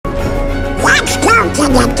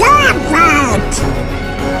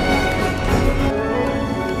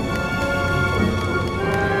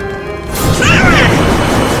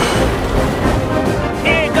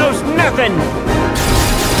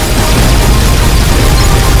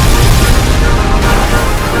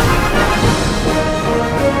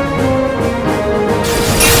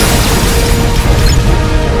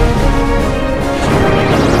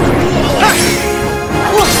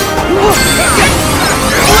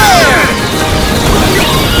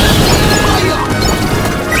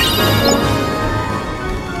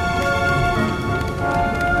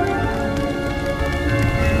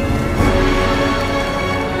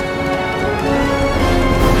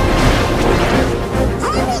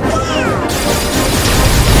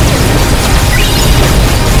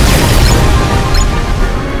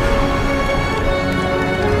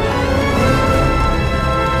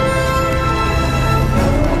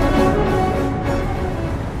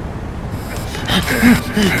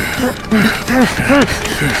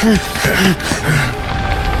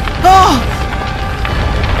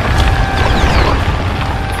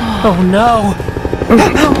Oh no!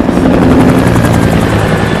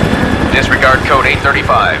 Disregard code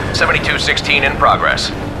 835, 7216 in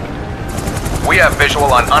progress. We have visual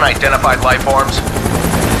on unidentified life forms.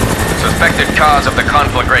 Suspected cause of the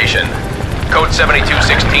conflagration. Code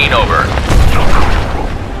 7216 over.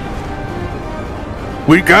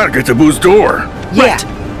 We gotta get to Boo's door. Yeah.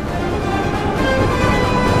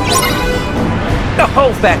 The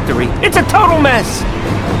whole factory. It's a total mess.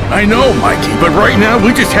 I know, Mikey, but right now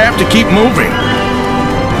we just have to keep moving.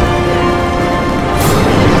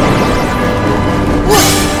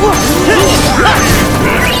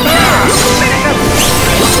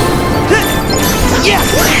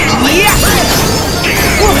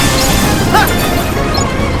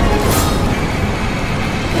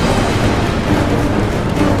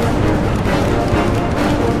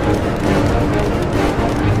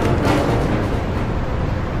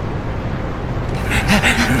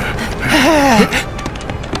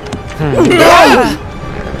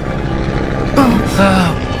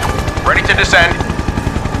 Ready to descend.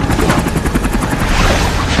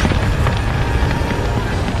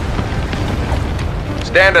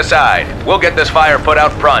 Stand aside. We'll get this fire put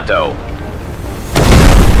out pronto.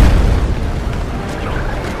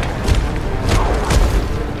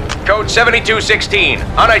 Code 7216.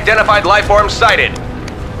 Unidentified life forms sighted.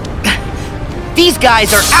 These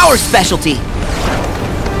guys are our specialty.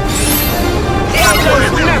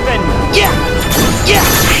 Nothing. Yeah! Yeah!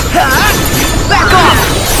 Back off!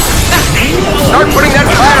 Start putting that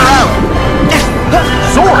fire out!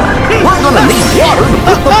 Sora, we're gonna need water to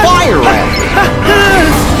put the fire out.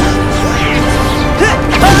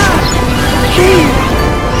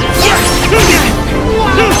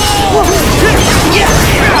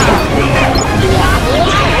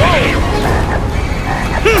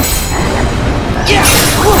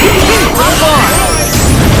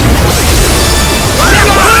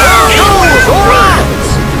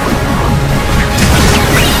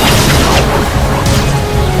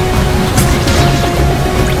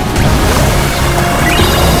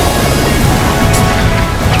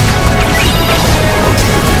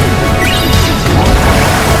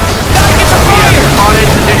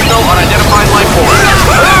 Unidentified life form.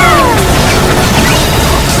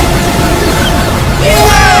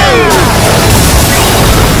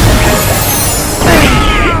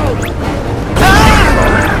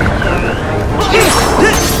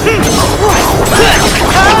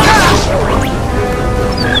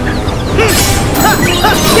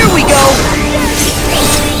 Here we go!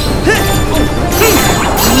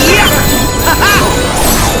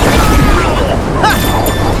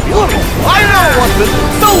 I know what's been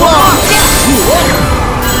so long.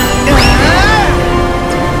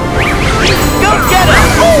 Go get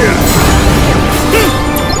him!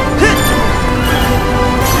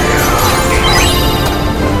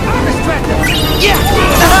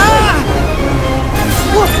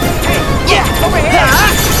 Yeah! Over here!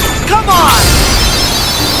 Come on!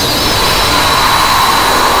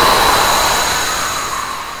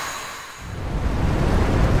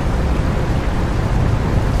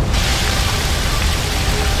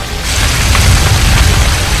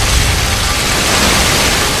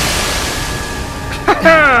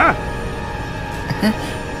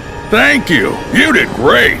 Thank you. You did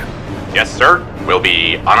great. Yes, sir. We'll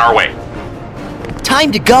be on our way.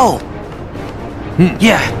 Time to go!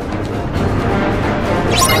 Yeah.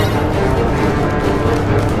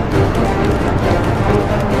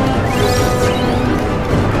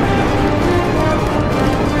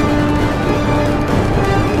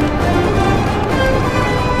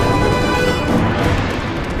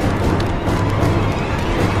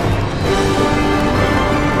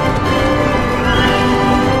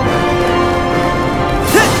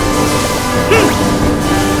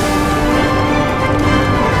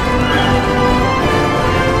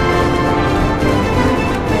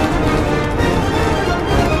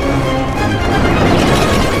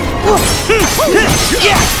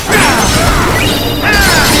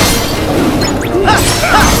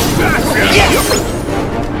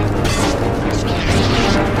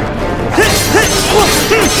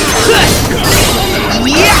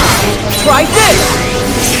 Try this!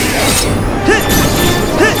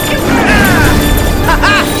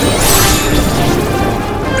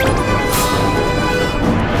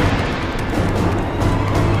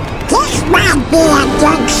 This might be a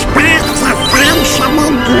good spot to find some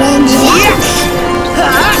ingredients.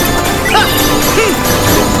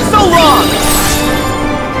 So long!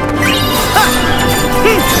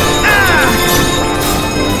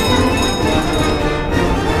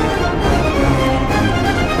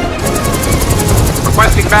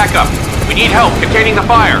 backup. We need help containing the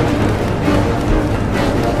fire.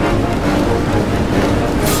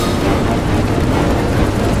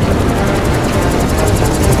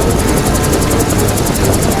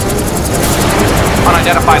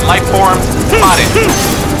 Unidentified life forms spotted.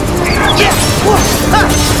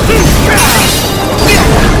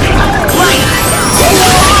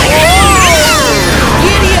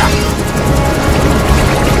 Giddy up!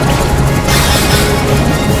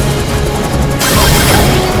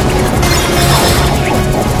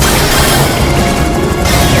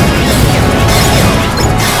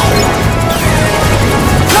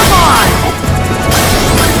 Come on!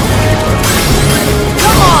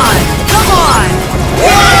 Come on! Come on!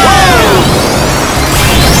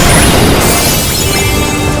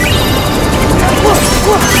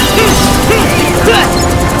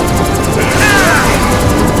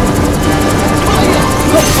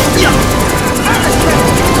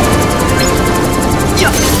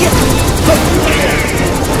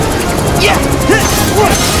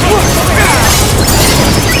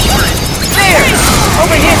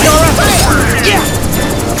 Over here, Dora! Yeah!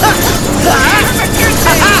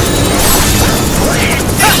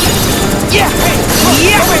 Yeah!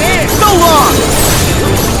 Yeah! Over here! So long!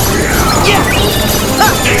 Yeah!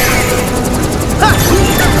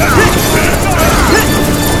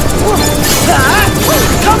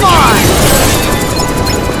 Come on!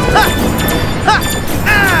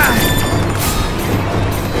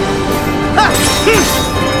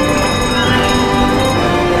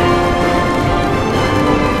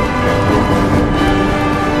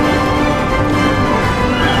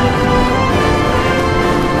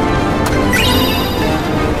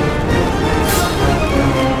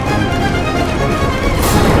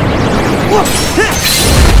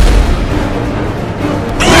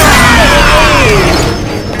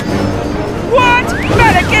 What?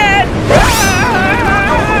 Not again!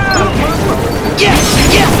 Yeah!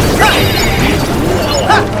 Yeah!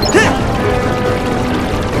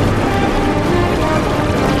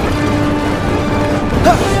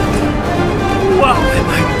 Wow, am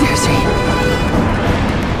I dizzy?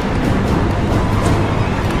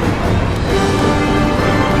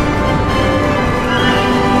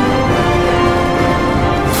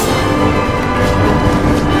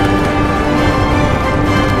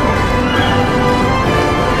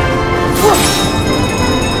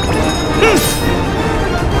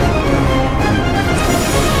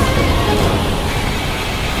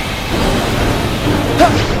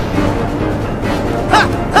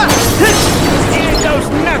 Here goes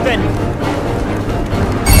nothing!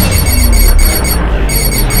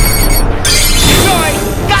 Joy!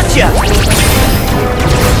 Gotcha!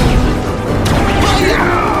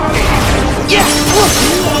 Yeah!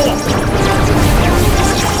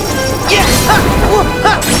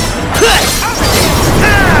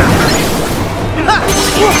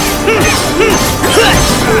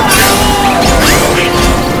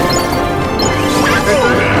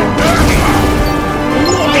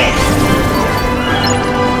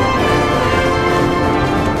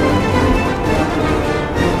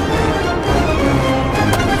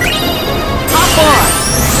 Hop on!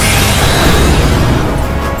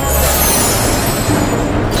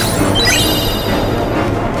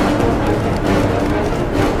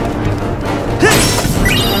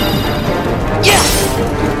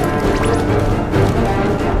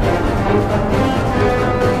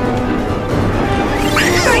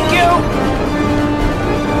 Thank you!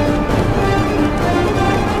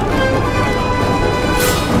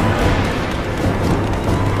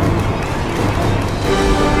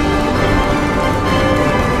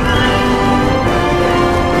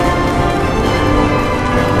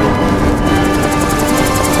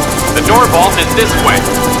 The door vault is this way.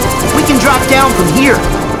 We can drop down from here.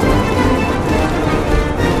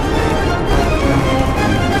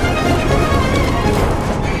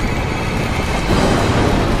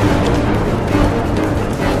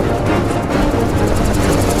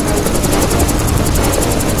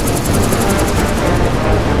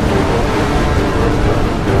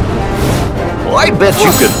 Well, I bet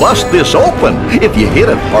you could bust this open if you hit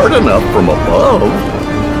it hard enough from above.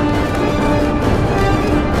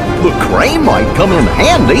 The crane might come in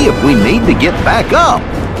handy if we need to get back up.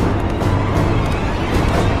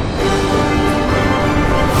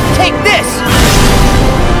 Take this!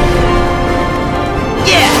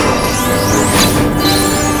 Yeah!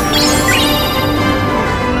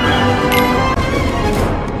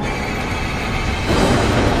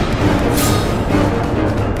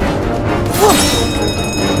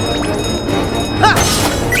 That's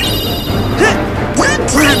a bit.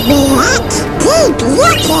 Keep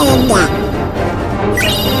looking.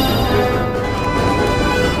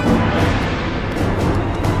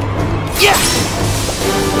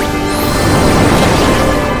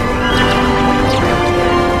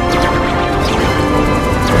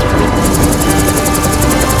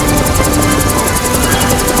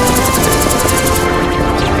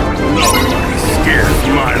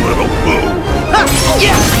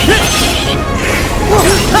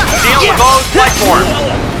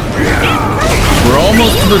 We're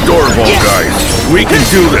almost to the door vault, guys. We can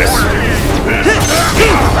do this.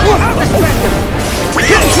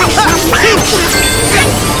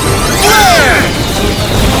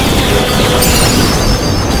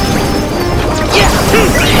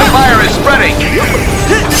 The fire is spreading!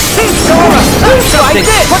 Like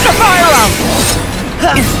this! Put the fire out!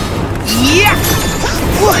 Yeah!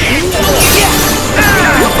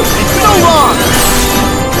 So long!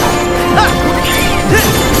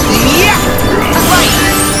 Yeah! Right!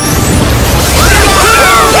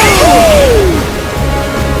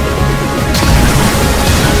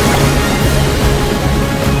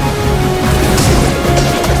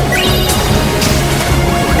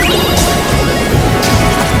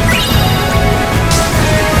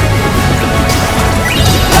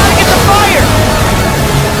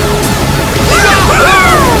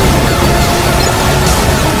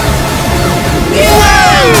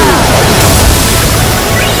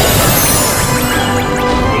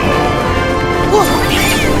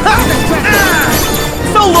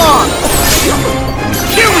 So long!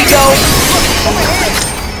 Here we go!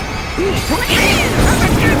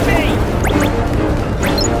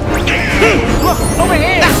 Look, over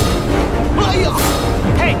here!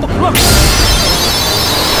 Hey, look!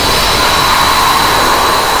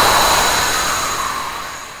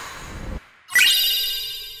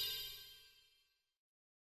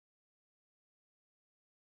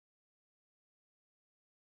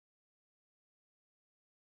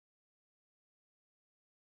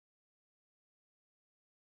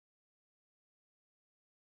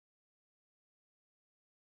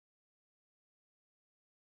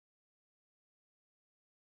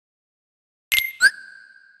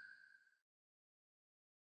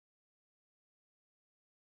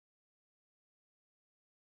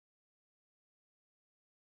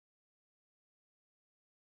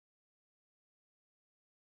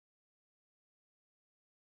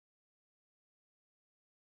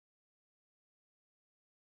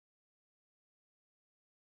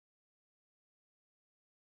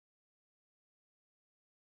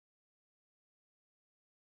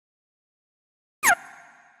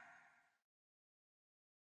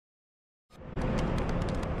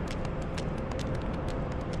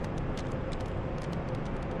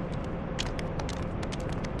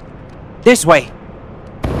 This way.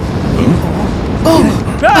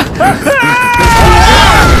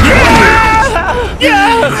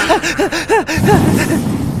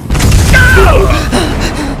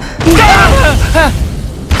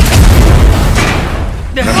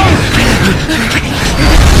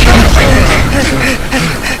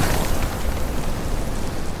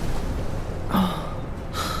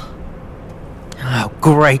 Oh,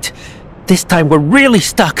 great. This time we're really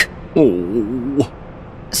stuck. Oh.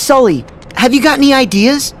 Sully, have you got any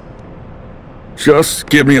ideas? Just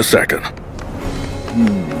give me a second.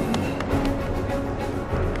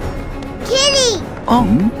 Kitty! Oh.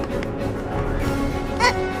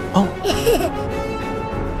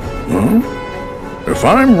 If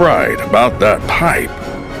I'm right about that pipe...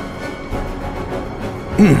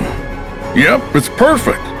 Yep, it's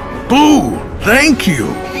perfect. Boo! Thank you.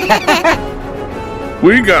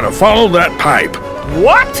 We gotta follow that pipe.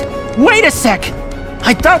 What? Wait a sec!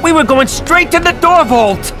 I thought we were going straight to the door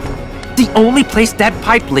vault! The only place that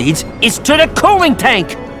pipe leads is to the cooling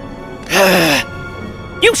tank!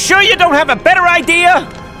 You sure you don't have a better idea?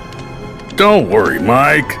 Don't worry,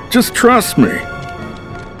 Mike. Just trust me.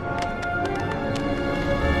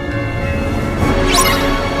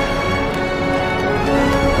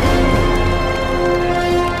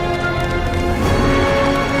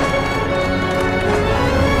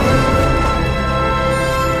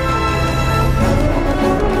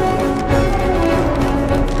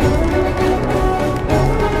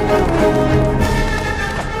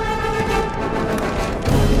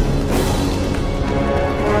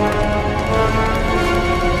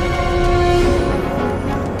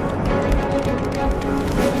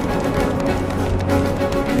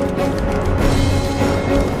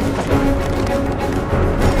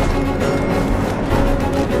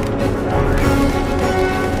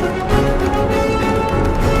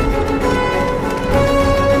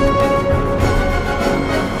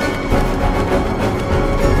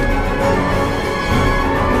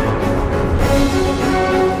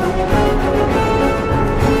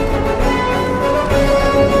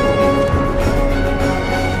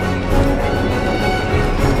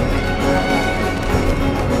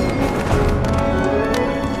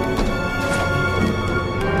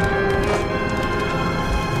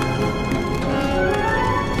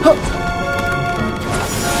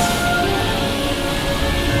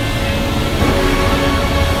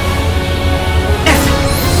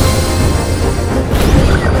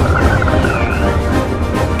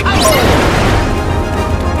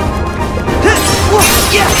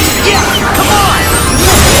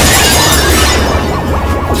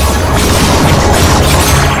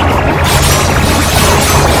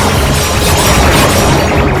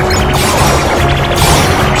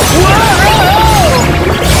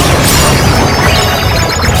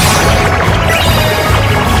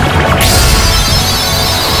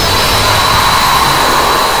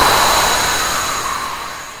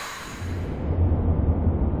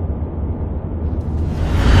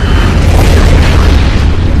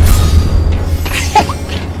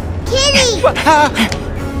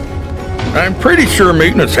 I'm pretty sure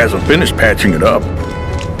maintenance hasn't finished patching it up.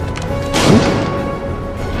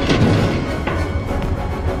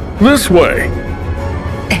 This way.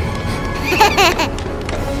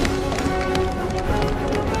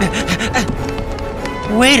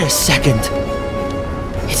 Wait a second.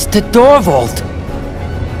 It's the door vault.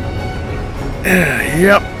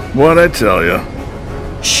 Yep, what'd I tell you?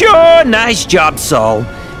 Sure, nice job, Saul.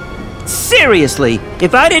 Seriously,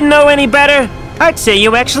 if I didn't know any better, I'd say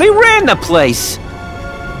you actually ran the place.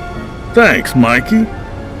 Thanks, Mikey.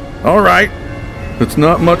 All right, it's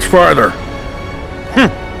not much farther.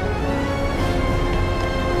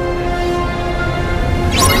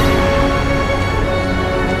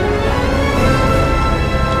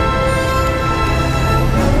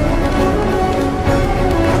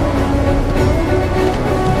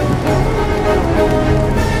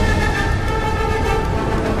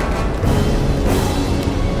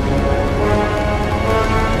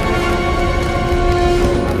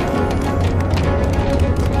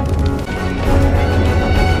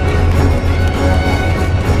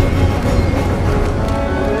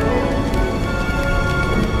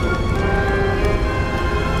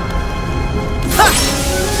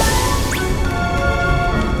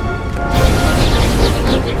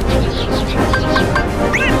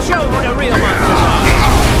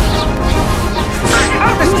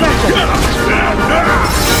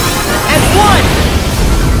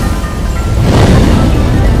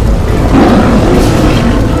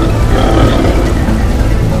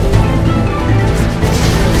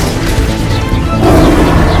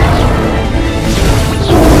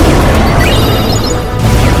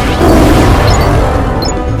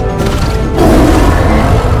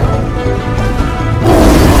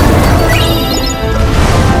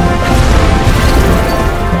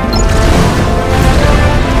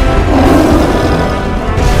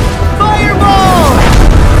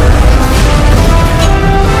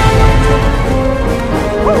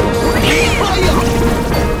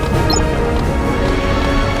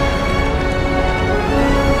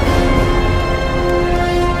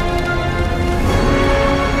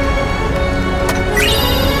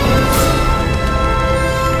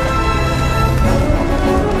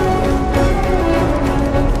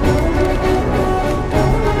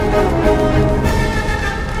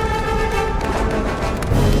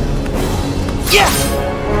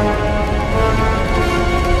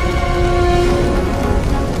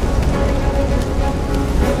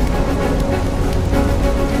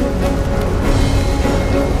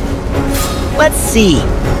 Let's see.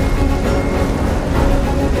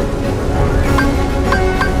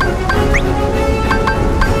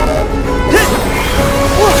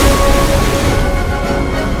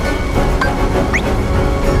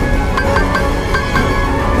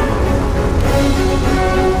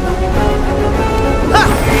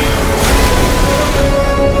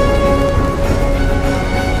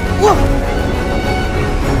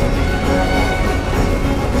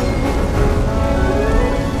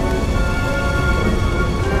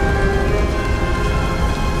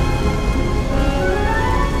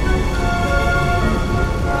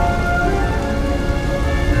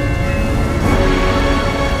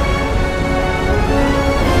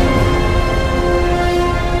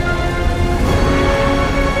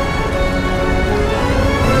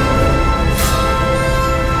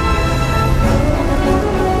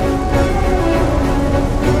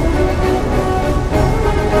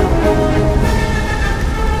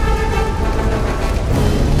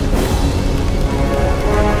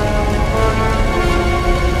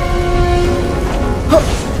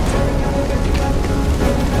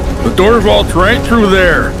 The door vault's right through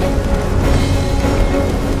there.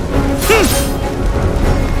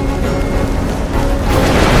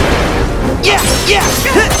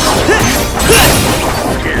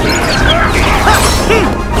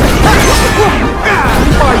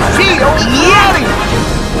 My shield!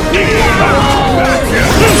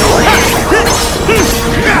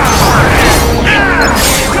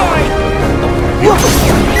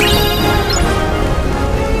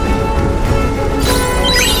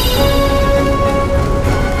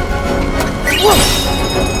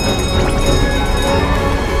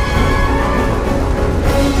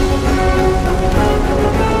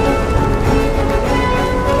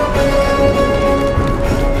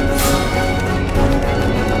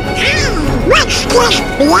 What's this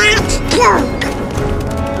black smoke?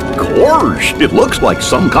 Gosh, it looks like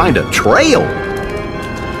some kind of trail.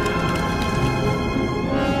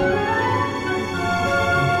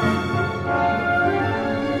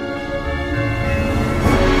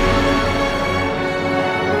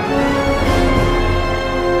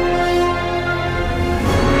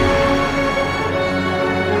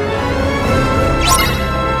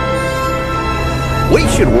 We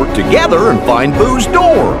should work together and find Boo's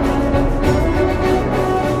door.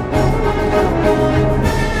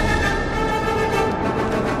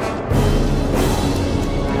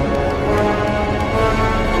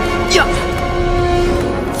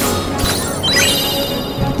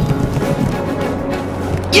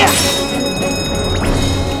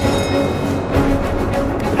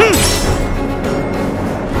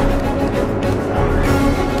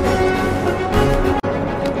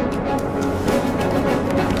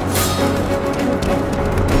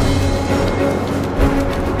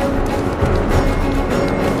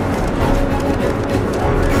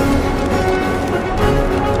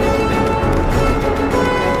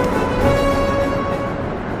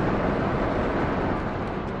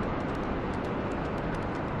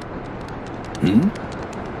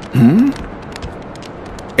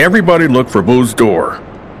 Everybody look for Boo's door.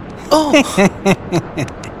 Oh.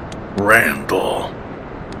 Randall.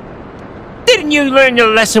 Didn't you learn your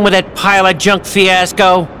lesson with that pile of junk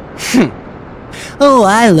fiasco? Oh,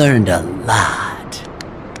 I learned a lot.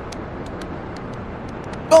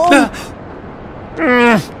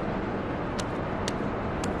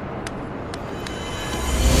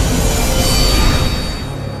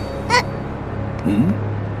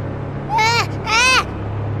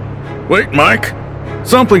 Wait, Mike.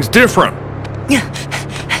 Something's different.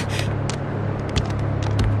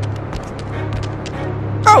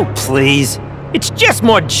 Oh, please. It's just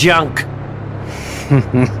more junk.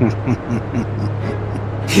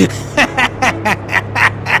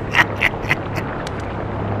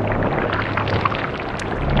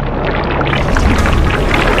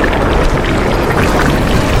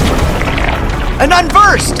 An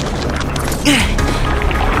unversed!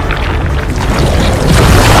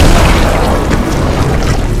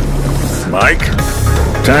 Mike,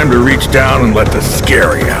 time to reach down and let the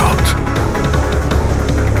scary out.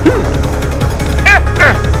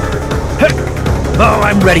 Oh,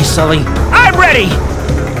 I'm ready, Sully. I'm ready!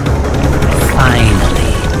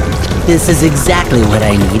 Finally. This is exactly what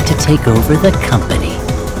I need to take over the company.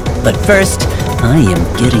 But first, I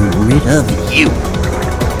am getting rid of you.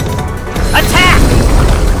 Attack!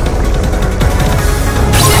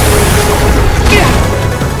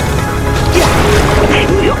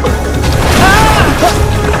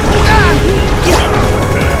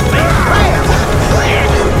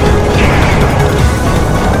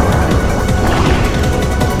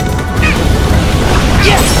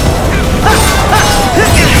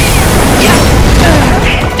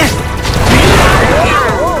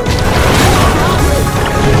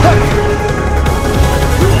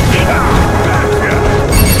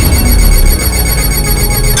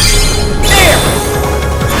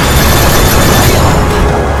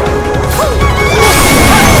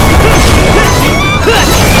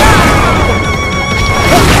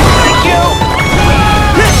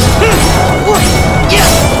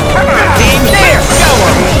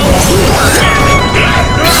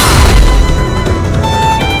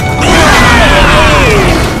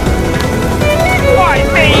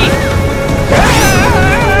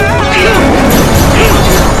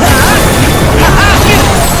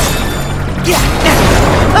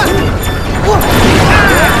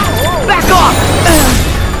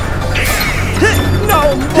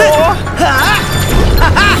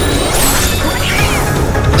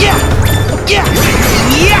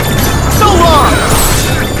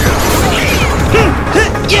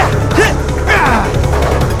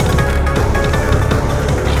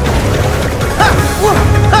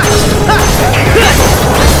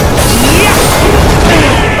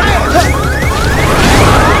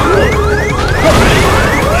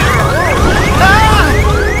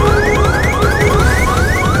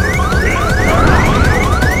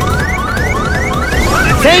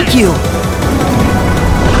 Thank you!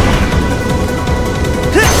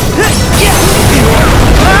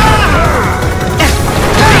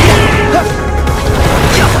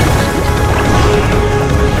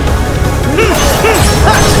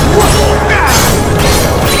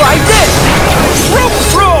 Try this! Rope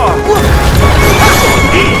roar!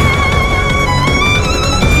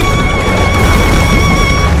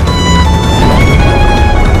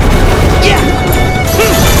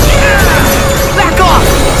 Back off!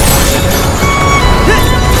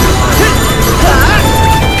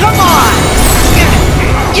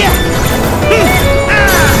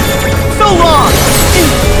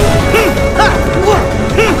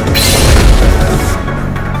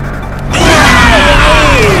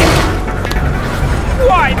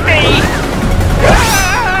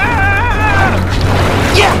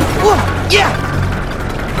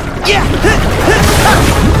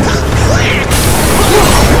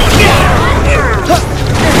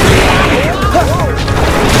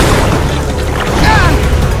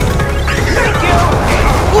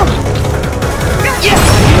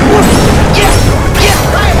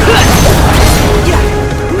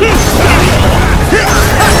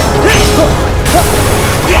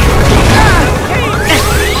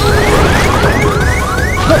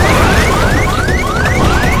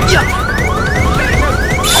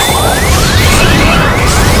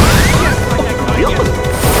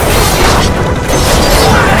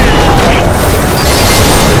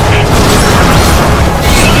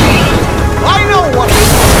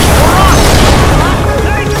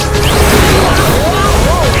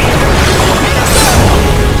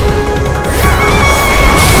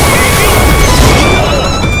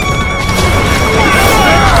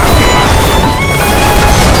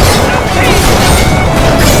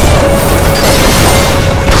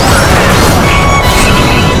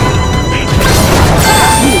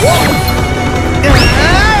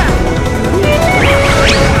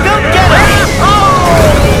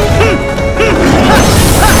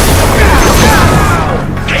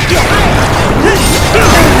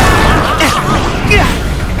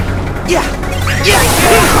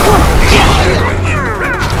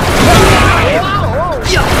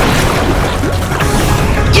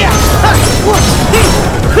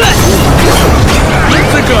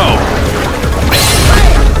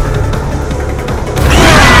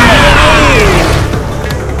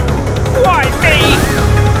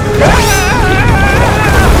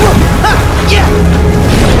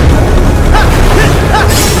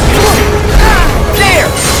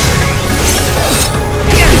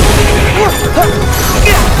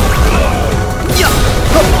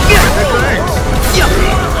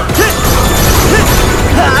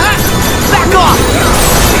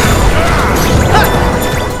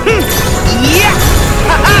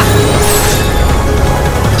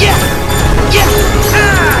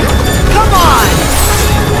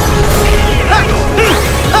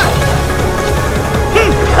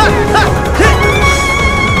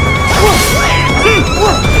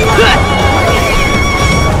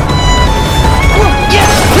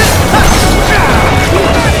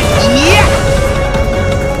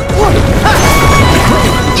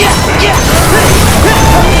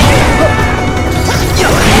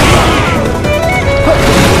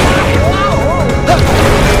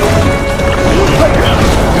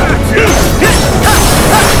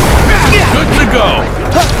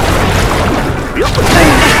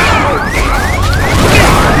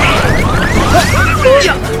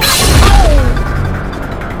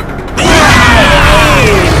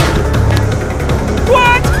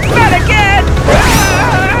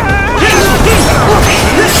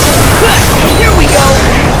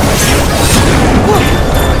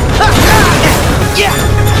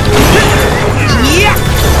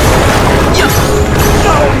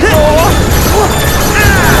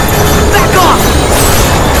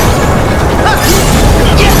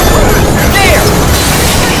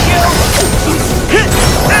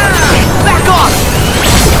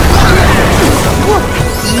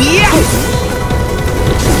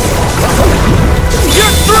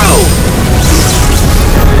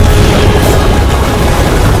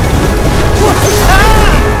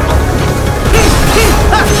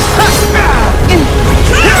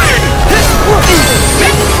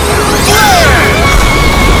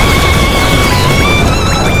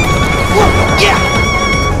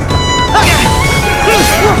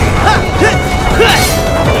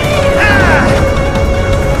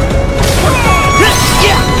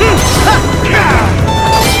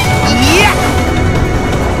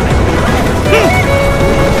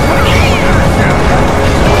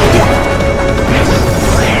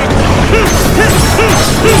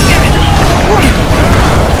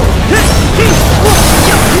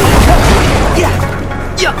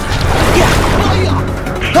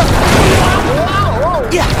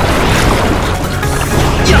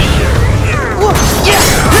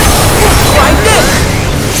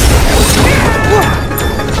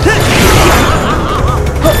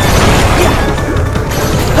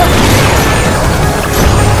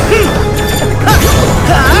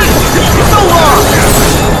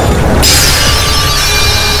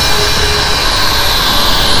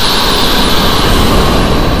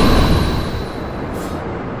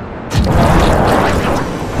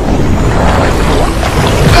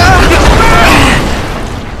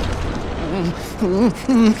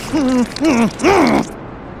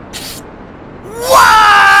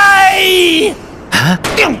 Why?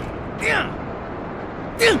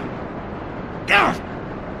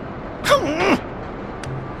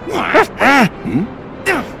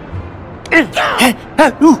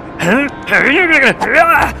 Where are you going?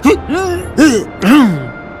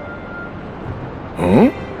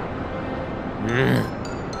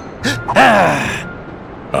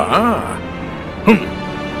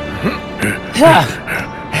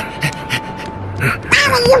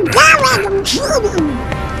 I'm cheating.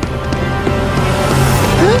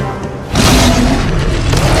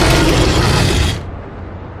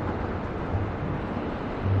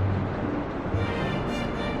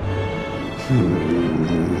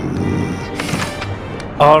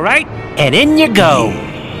 All right, and in you go.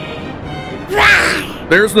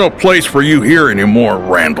 There's no place for you here anymore,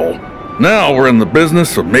 Randall. Now we're in the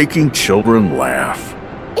business of making children laugh.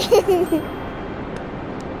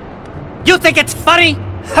 You think it's funny?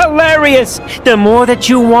 Hilarious! The more that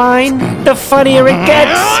you whine, the funnier it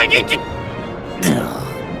gets.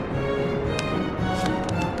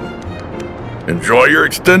 Enjoy your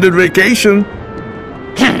extended vacation.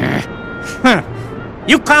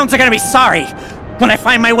 You clowns are gonna be sorry when I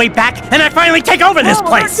find my way back and I finally take over this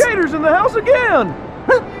place. Gators in the house again.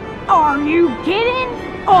 Are you kidding?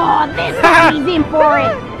 Oh, this guy's in for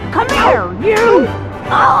it. Come here, you.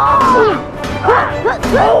 Oh.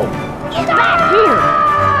 Get back here.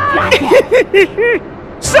 Gotcha.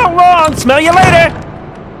 So long, smell you later.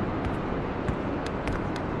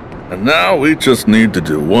 And now we just need to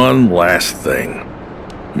do one last thing.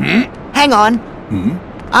 Hang on.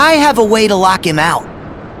 I have a way to lock him out.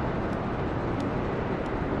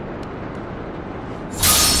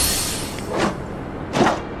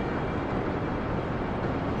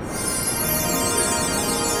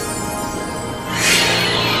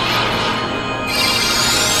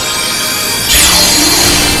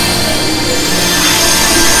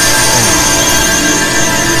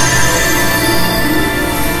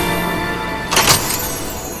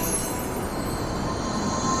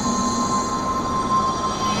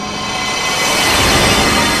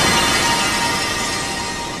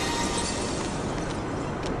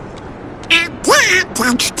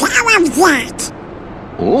 Takes care of that.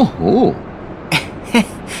 Oh.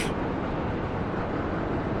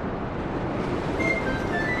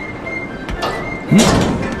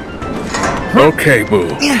 Okay, Boo.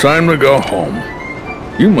 Time to go home.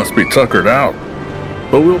 You must be tuckered out.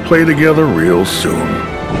 But we'll play together real soon.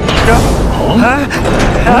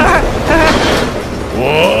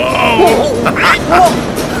 Whoa!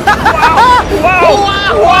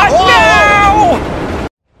 What now?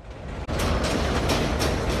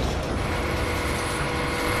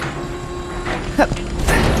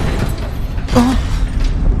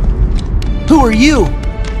 Who are you?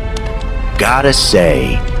 Gotta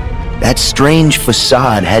say, that strange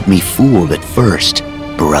facade had me fooled at first,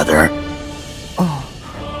 brother.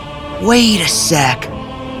 Wait a sec.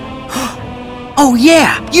 Oh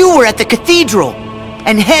yeah, you were at the cathedral.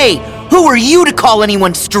 And hey, who are you to call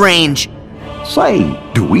anyone strange? Say,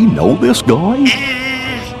 do we know this guy?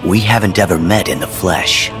 We haven't ever met in the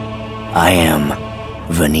flesh. I am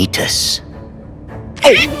Vanitas.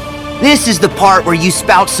 This is the part where you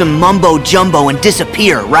spout some mumbo-jumbo and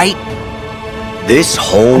disappear, right? This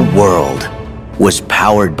whole world was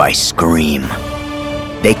powered by Scream.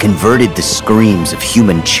 They converted the screams of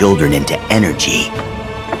human children into energy.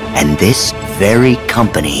 And this very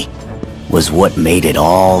company was what made it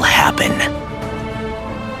all happen.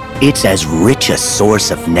 It's as rich a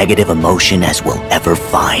source of negative emotion as we'll ever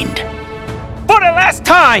find. For the last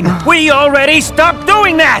time, we already stopped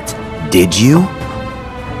doing that! Did you?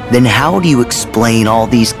 Then how do you explain all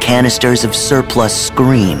these canisters of surplus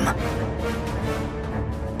Scream?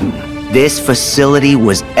 This facility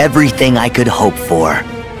was everything I could hope for,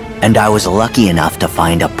 and I was lucky enough to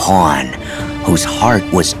find a pawn whose heart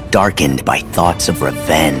was darkened by thoughts of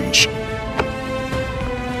revenge.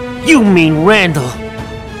 You mean Randall?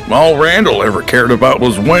 All Randall ever cared about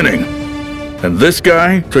was winning. And this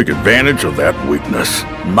guy took advantage of that weakness.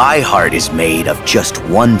 My heart is made of just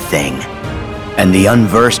one thing, and the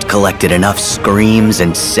unversed collected enough screams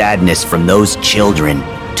and sadness from those children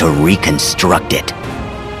to reconstruct it.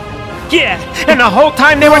 Yeah, and the whole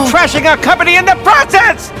time they were trashing our company in the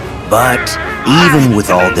process! But even with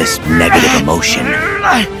all this negative emotion,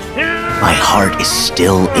 my heart is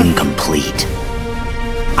still incomplete.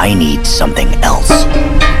 I need something else.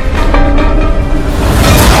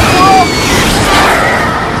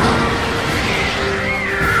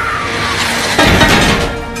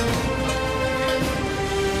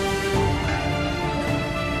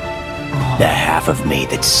 The half of me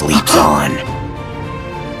that sleeps on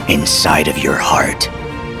inside of your heart.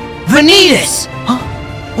 Vanitas!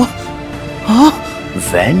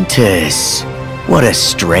 Ventus. What a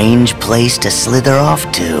strange place to slither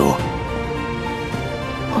off to.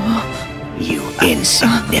 You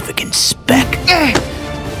insignificant speck.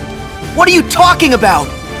 What are you talking about?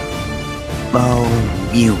 Oh,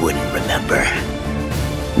 you wouldn't remember.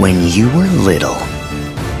 When you were little,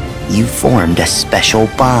 you formed a special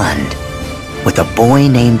bond with a boy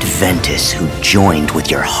named Ventus who joined with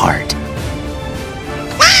your heart.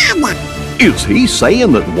 Is he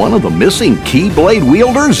saying that one of the missing Keyblade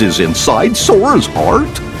wielders is inside Sora's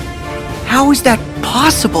heart? How is that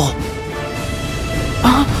possible?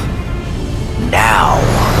 Now,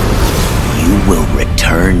 you will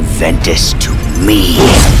return Ventus to me.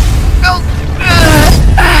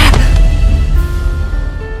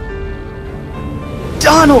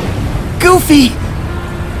 Donald! Goofy!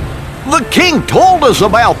 The king told us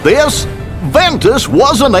about this. Ventus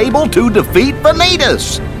wasn't able to defeat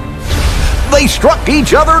Vanitas. They struck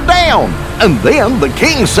each other down, and then the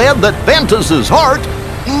king said that Ventus's heart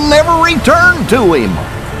never returned to him.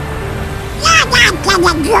 You're not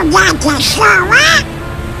gonna do that to Sora!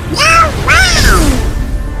 No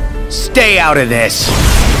way! Stay out of this!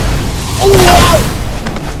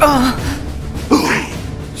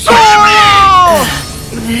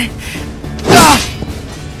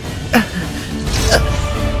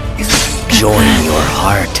 Join your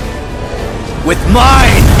heart With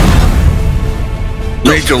mine!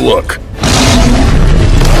 Need to look.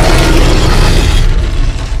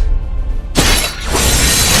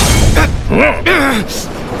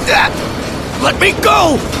 Let me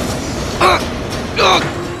go!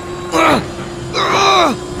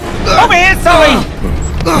 Over here, Sully!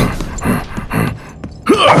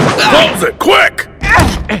 Close it, quick!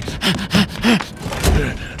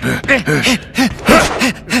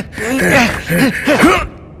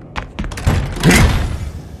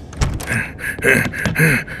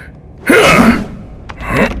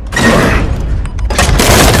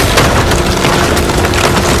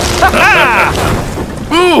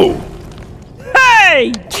 Ooh!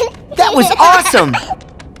 Hey! That was awesome!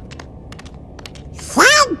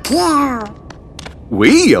 Thank you!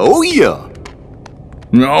 We owe ya.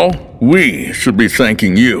 No, we should be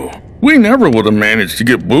thanking you. We never would have managed to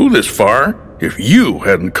get Boo this far if you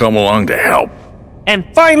hadn't come along to help. And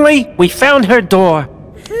finally, we found her door.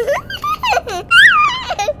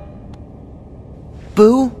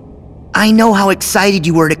 Boo, I know how excited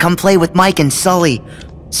you were to come play with Mike and Sully.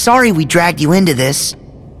 Sorry we dragged you into this.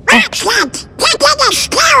 What's that? Get in the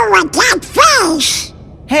store with that face!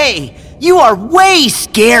 Hey, you are way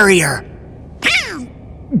scarier!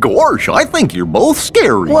 Gosh, I think you're both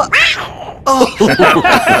scary. What?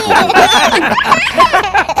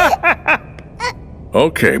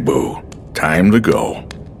 Okay, Boo. Time to go.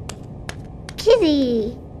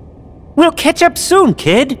 Kitty. We'll catch up soon,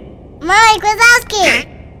 kid. Mike Wazowski.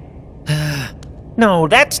 No,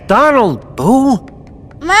 that's Donald, Boo.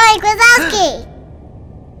 Mike Wazowski.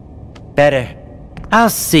 Better. I'll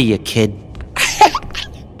see you, kid.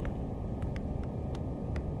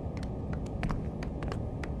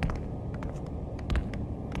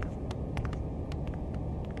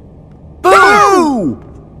 Boo!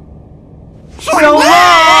 So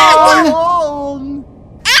long!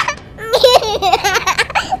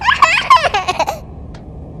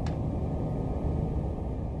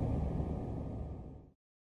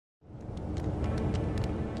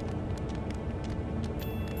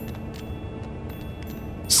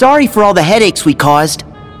 Sorry for all the headaches we caused.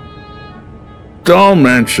 Don't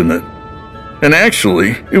mention it. And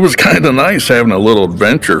actually, it was kind of nice having a little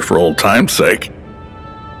adventure for old time's sake.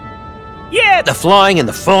 Yeah, the flying and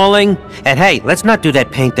the falling. And hey, let's not do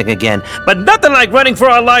that paint thing again. But nothing like running for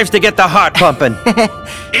our lives to get the heart pumping. I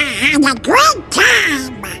had a great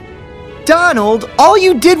time! Donald, all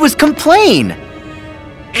you did was complain.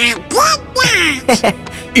 I did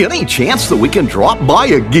not! Any chance that we can drop by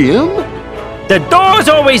again? The door's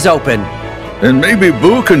always open. And maybe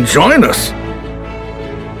Boo can join us.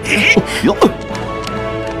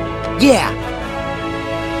 Yeah.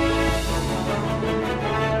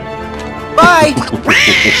 Bye!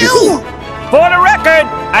 For the record,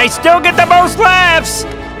 I still get the most laughs.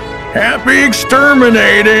 Happy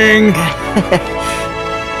exterminating!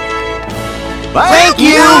 Thank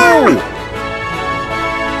you!